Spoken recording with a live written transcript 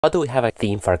How do we have a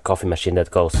theme for a coffee machine that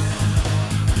goes?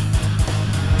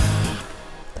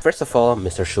 First of all,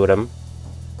 Mr. Shootem,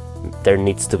 there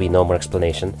needs to be no more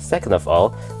explanation. Second of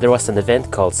all, there was an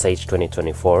event called Sage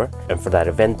 2024, and for that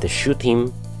event the Shoot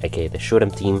team, aka the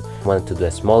Shootem team, wanted to do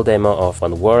a small demo of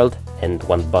one world and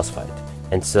one boss fight.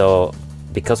 And so,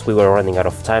 because we were running out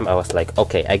of time, I was like,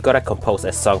 okay, I gotta compose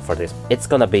a song for this. It's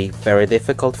gonna be very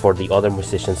difficult for the other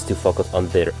musicians to focus on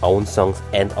their own songs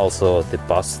and also the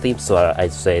boss theme, so I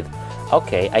said,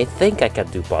 okay, I think I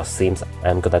can do boss themes.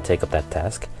 I'm gonna take up that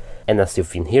task. And as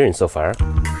you've been hearing so far,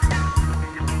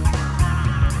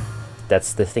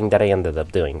 that's the thing that I ended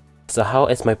up doing. So how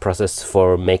is my process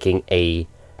for making a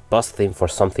boss theme for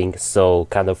something so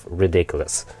kind of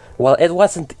ridiculous? Well, it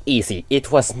wasn't easy.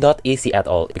 It was not easy at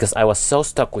all, because I was so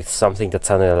stuck with something that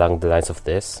sounded along the lines of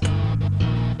this.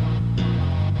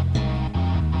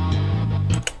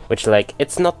 Which, like,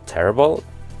 it's not terrible.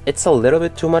 It's a little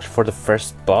bit too much for the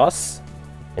first boss.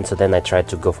 And so then I tried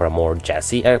to go for a more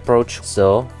jazzy approach.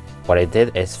 So what I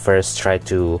did is first try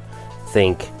to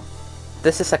think,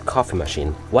 this is a coffee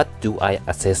machine. What do I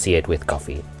associate with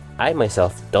coffee? I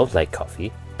myself don't like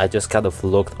coffee. I just kind of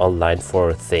looked online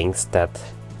for things that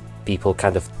people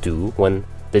kind of do when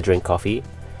they drink coffee,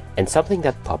 and something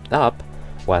that popped up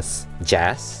was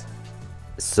jazz.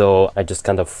 So I just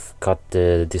kind of got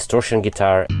the distortion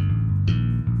guitar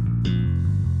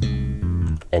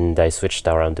and I switched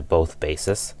around to both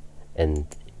basses, and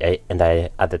I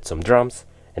added some drums,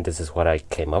 and this is what I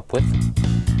came up with,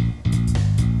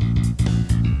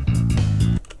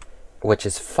 which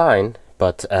is fine.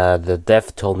 But the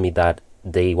dev told me that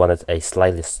they wanted a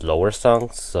slightly slower song,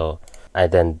 so I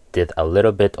then did a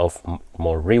little bit of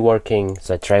more reworking.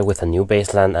 So I tried with a new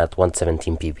bassline at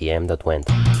 117 ppm that went...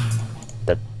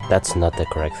 That's not the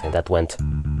correct thing. That went...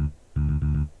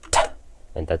 And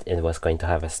that it was going to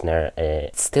have a snare.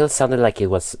 It still sounded like it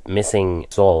was missing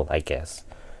soul, I guess.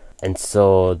 And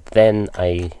so then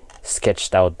I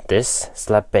sketched out this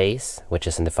slap bass, which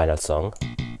is in the final song.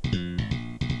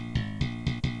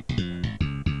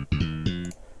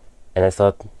 And I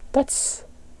thought, that's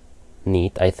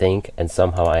neat, I think, and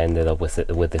somehow I ended up with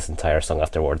this entire song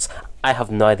afterwards. I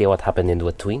have no idea what happened in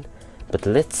between, but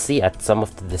let's see at some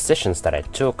of the decisions that I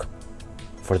took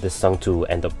for this song to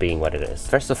end up being what it is.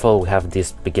 First of all, we have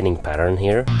this beginning pattern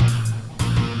here.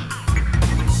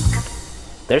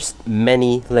 There's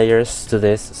many layers to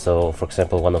this. So for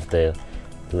example, one of the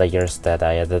layers that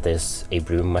I added is a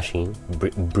brewing machine.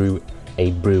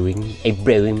 A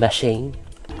brewing machine.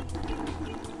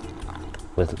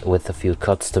 With a few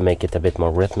cuts to make it a bit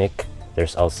more rhythmic.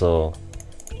 There's also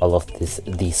all of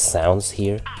these sounds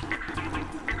here,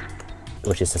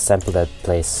 which is a sample that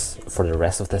plays for the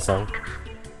rest of the song,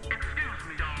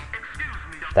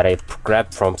 that I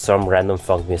grabbed from some random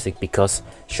funk music, because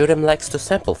Shootem likes to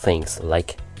sample things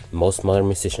like most modern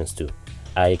musicians do.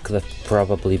 I could have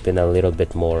probably been a little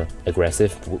bit more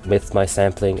aggressive with my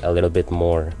sampling, a little bit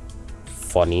more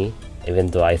funny, even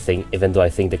though I think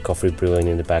the coffee brewing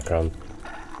in the background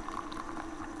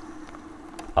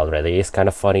already is kind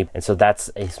of funny. And so that's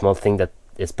a small thing that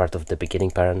is part of the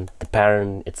beginning pattern. The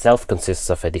pattern itself consists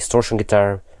of a distortion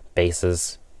guitar,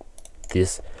 basses,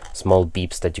 these small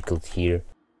beeps that you could hear,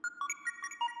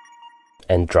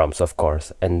 and drums, of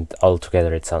course, and all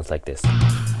together it sounds like this.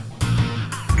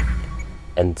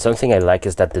 And something I like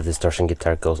is that the distortion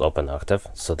guitar goes up an octave,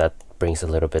 so that brings a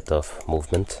little bit of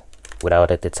movement.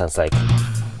 Without it, it sounds like,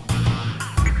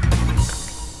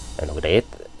 and with it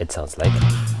sounds like.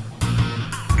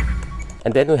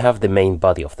 And then we have the main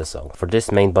body of the song. For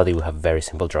this main body we have very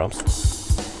simple drums,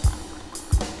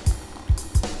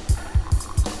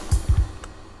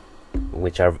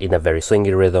 which are in a very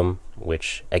swingy rhythm,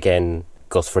 which again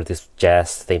goes for this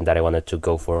jazz theme that I wanted to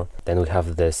go for. Then we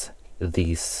have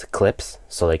these clips,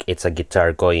 so like it's a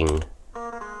guitar going.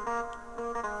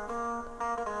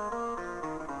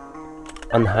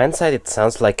 On hindsight, it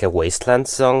sounds like a wasteland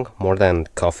song more than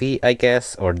coffee, I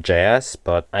guess, or jazz,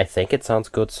 but I think it sounds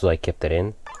good, so I kept it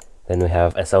in. Then we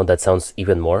have a sound that sounds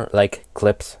even more like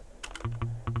clips,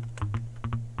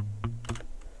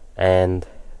 and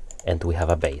we have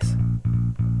a bass.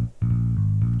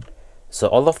 So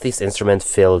all of these instruments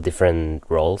fill different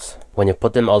roles. When you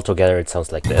put them all together, it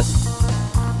sounds like this.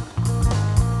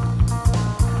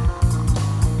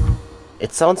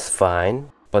 It sounds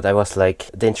fine, but I was like,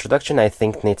 the introduction I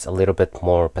think needs a little bit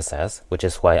more pizzazz, which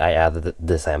is why I added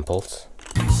the samples.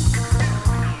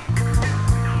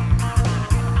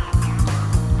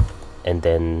 And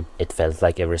then it felt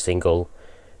like every single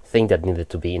thing that needed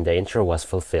to be in the intro was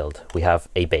fulfilled. We have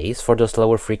a bass for those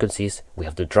lower frequencies, we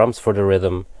have the drums for the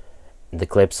rhythm, the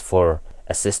clips for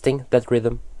assisting that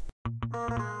rhythm.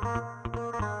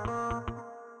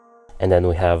 and then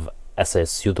we have as a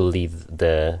pseudo lead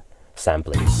the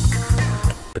sampling.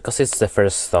 Because it's the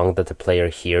first song that the player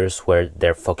hears where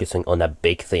they're focusing on a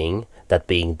big thing, that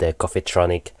being the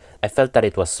coffeetronic, I felt that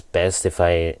it was best if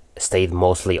I stayed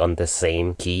mostly on the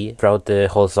same key throughout the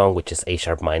whole song, which is A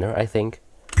sharp minor, I think.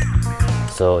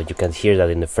 So you can hear that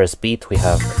in the first beat we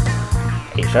have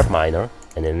A sharp minor,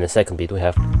 and then in the second beat we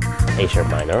have A sharp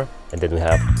minor, and then we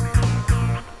have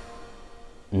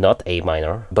not A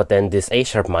minor, but then this A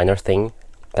sharp minor thing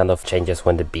kind of changes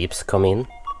when the beeps come in.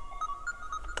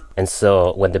 And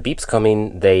so when the beeps come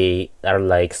in, they are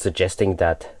like suggesting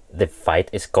that the fight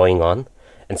is going on.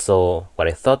 And so what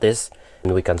I thought is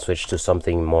we can switch to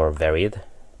something more varied,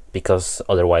 because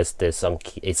otherwise the song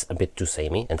is a bit too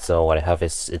samey. And so what I have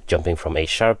is it jumping from A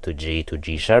sharp to G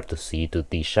sharp to C to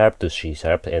D sharp to C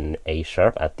sharp and A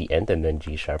sharp at the end, and then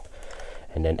G sharp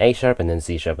and then A sharp and then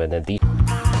C sharp and then D.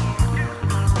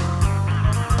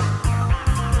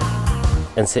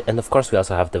 And of course we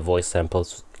also have the voice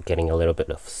samples getting a little bit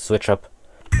of switch up.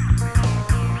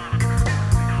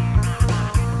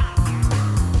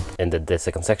 And the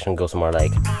second section goes more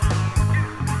like,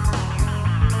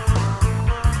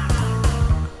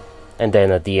 and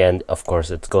then at the end, of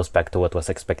course, it goes back to what was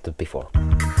expected before.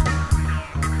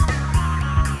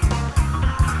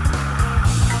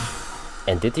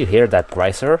 And did you hear that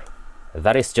riser?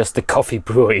 That is just the coffee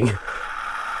brewing.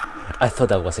 I thought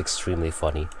that was extremely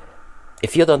funny.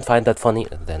 If you don't find that funny,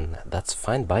 then that's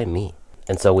fine by me.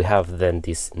 And so we have then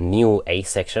this new A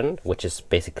section, which is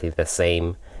basically the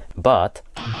same, but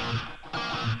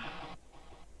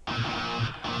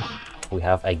we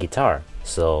have a guitar.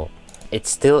 So it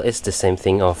still is the same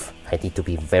thing of I need to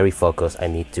be very focused. I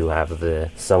need to have the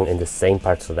song in the same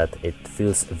part so that it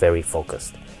feels very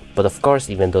focused. But of course,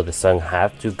 even though the song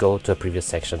had to go to a previous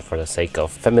section for the sake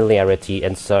of familiarity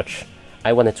and such,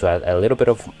 I wanted to add a little bit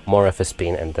of more of a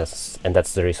spin, and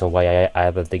that's the reason why I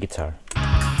added the guitar.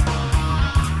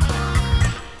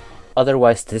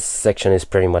 Otherwise, this section is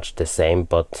pretty much the same,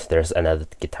 but there's an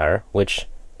added guitar, which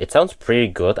it sounds pretty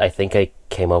good. I think I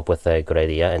came up with a good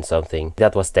idea, and something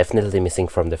that was definitely missing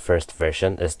from the first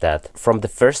version is that from the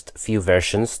first few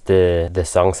versions, the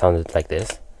song sounded like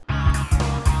this.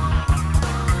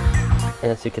 And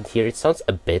as you can hear, it sounds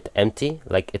a bit empty.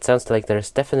 Like, it sounds like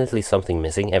there's definitely something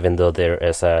missing, even though there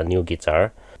is a new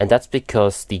guitar. And that's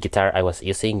because the guitar I was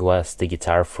using was the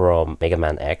guitar from Mega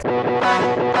Man X.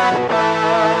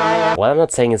 Well, I'm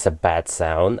not saying it's a bad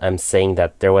sound, I'm saying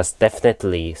that there was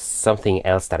definitely something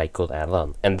else that I could add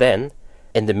on. And then,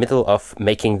 in the middle of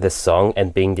making the song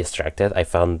and being distracted, I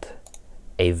found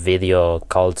a video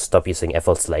called Stop Using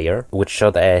FL Slayer, which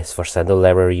showed a Sforzando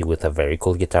library with a very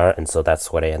cool guitar, and so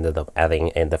that's what I ended up adding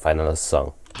in the final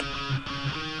song.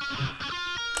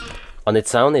 On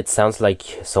its own, it sounds like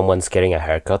someone's getting a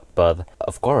haircut, but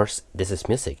of course, this is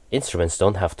music. Instruments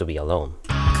don't have to be alone.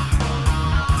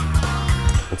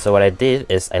 And so what I did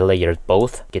is I layered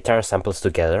both guitar samples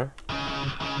together,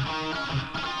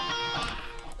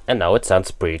 and now it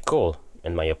sounds pretty cool,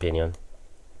 in my opinion.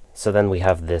 So then we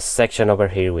have this section over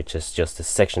here, which is just the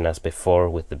section as before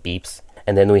with the beeps.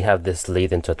 And then we have this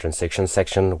lead into a transition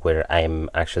section where I'm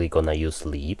actually gonna use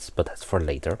leads, but that's for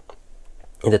later.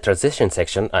 In the transition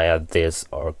section, I add this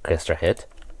orchestra hit,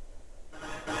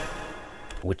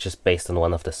 which is based on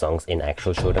one of the songs in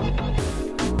actual Shootem.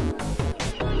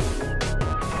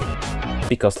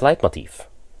 Because leitmotif.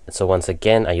 So once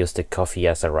again, I use the coffee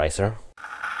as a riser.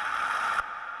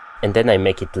 And then I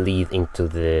make it lead into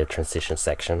the transition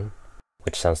section,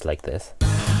 which sounds like this.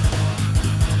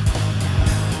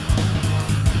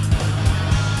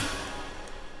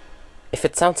 If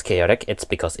it sounds chaotic, it's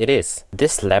because it is.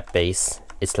 This lap bass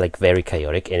is like very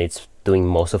chaotic, and it's doing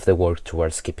most of the work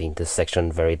towards keeping this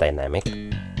section very dynamic.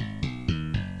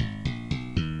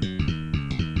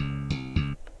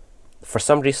 For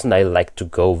some reason I like to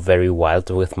go very wild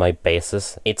with my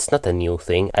basses. It's not a new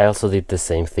thing. I also did the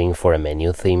same thing for a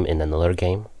menu theme in another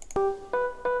game,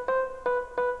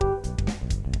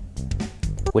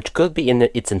 which could be in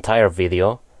its entire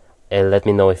video. Let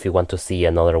me know if you want to see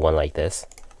another one like this.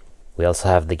 We also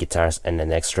have the guitars and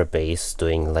an extra bass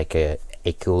doing like a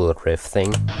cool riff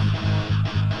thing.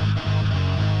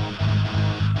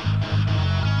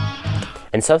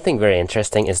 And something very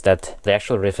interesting is that the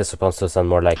actual riff is supposed to sound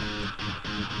more like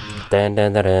dun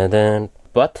dun dun dun dun,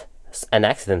 but an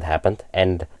accident happened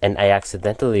and I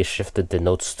accidentally shifted the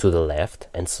notes to the left,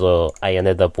 and so I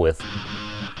ended up with,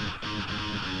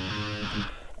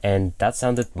 and that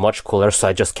sounded much cooler, so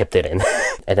I just kept it in.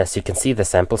 And as you can see, the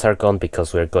samples are gone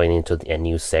because we're going into a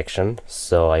new section,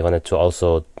 so I wanted to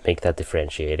also make that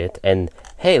differentiated. And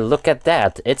hey, look at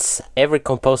that, it's every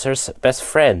composer's best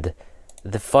friend.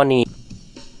 The funny,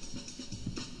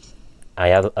 I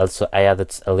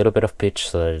added a little bit of pitch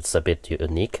so that it's a bit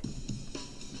unique.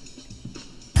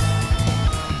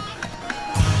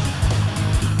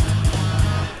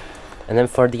 And then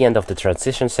for the end of the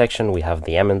transition section, we have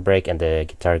the ambient break and the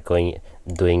guitar doing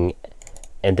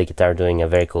a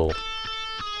very cool,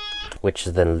 which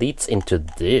then leads into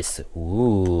this.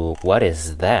 Ooh, what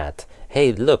is that?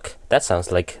 Hey, look, that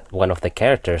sounds like one of the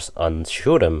characters on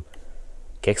Shootem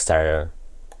Kickstarter.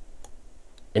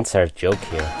 Insert joke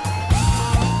here.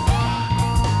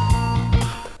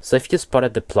 So if you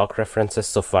spotted the Plok references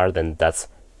so far, then that's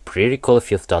pretty cool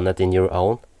if you've done it in your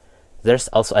own. There's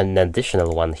also an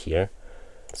additional one here.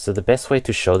 So the best way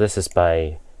to show this is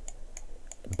by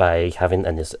having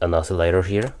an oscillator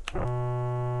here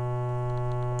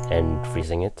and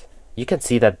freezing it. You can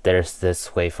see that there's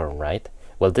this waveform, right?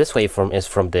 Well, this waveform is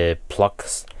from the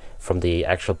Ploks, from the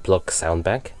actual Plok sound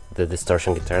bank, the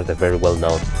distortion guitar, the very well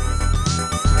known.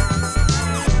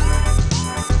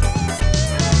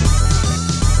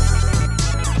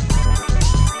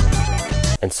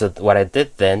 And so what I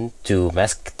did then to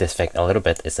mask this effect a little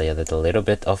bit is I added a little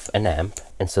bit of an amp.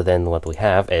 And so then what we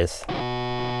have is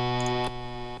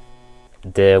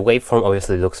the waveform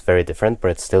obviously looks very different, but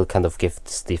it still kind of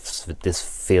gives this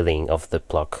feeling of the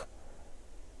Plok.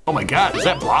 Oh my god, is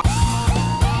that Plok?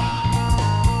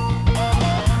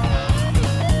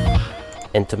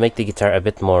 And to make the guitar a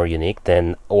bit more unique,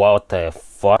 then what the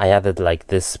fuck, I added like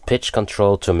this pitch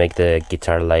control to make the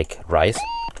guitar like rise,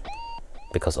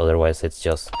 because otherwise it's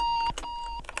just.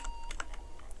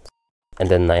 And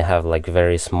then I have like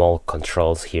very small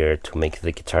controls here to make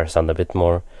the guitar sound a bit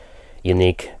more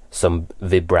unique. Some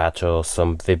vibrato,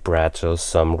 some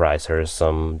riser,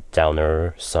 some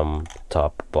downer, some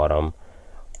top, bottom,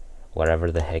 whatever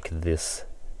the heck this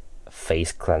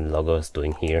Face Clan logo is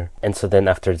doing here. And so then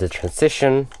after the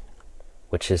transition,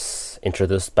 which is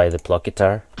introduced by the Plok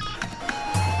guitar,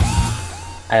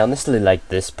 I honestly like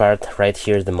this part right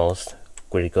here the most,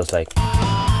 where it goes like,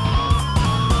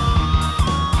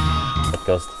 it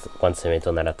goes one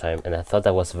semitone at a time. And I thought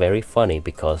that was very funny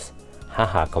because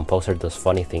haha, composer does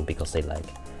funny thing because they like.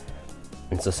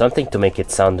 And so something to make it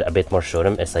sound a bit more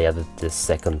Shootem is I added this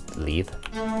second lead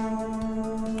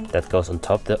that goes on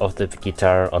top of the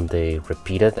guitar on the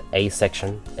repeated A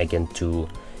section, again to,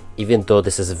 even though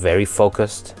this is very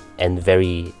focused and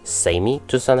very samey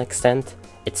to some extent,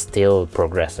 it still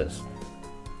progresses,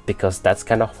 because that's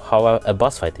kind of how a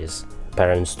boss fight is.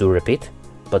 Patterns do repeat,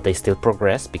 but they still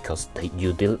progress because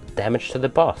you deal damage to the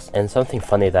boss. And something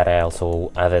funny that I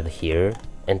also added here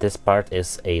in this part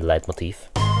is a leitmotif,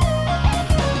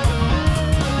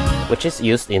 which is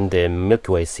used in the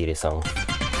Milky Way City song.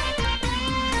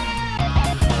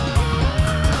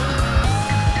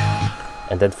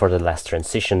 And then for the last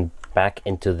transition back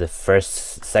into the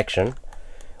first section,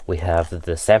 we have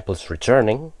the samples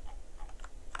returning.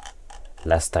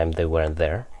 Last time they weren't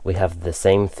there. We have the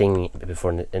same thing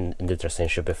before in the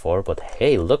transition before, but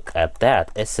hey, look at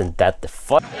that! Isn't that the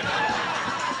fun?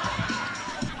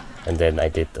 And then I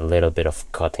did a little bit of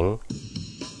cutting.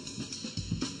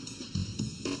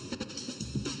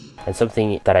 And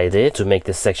something that I did to make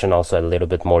this section also a little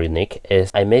bit more unique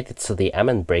is I made it so the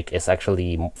ambient break is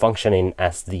actually functioning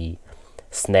as the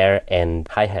snare and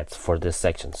hi-hats for this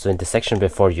section. So in the section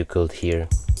before you could hear,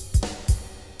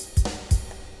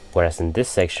 whereas in this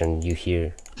section you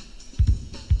hear.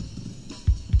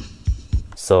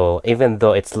 So even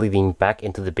though it's leading back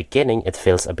into the beginning, it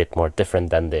feels a bit more different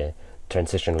than the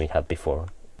transition we had before.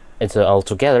 And so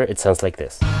altogether it sounds like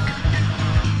this.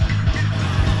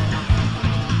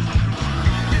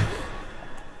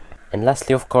 And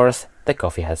lastly, of course, the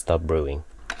coffee has stopped brewing.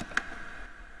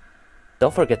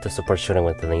 Don't forget to support Shootem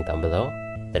with the link down below.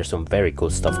 There's some very cool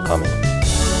stuff coming.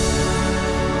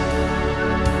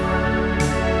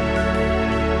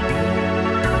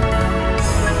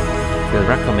 Feel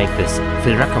recommend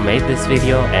this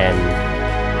video, and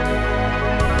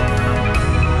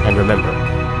remember,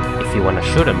 if you wanna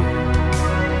shoot him,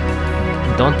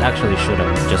 don't actually shoot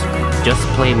him. Just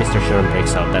play Mr. Shootem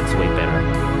Breaks Out. That's way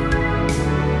better.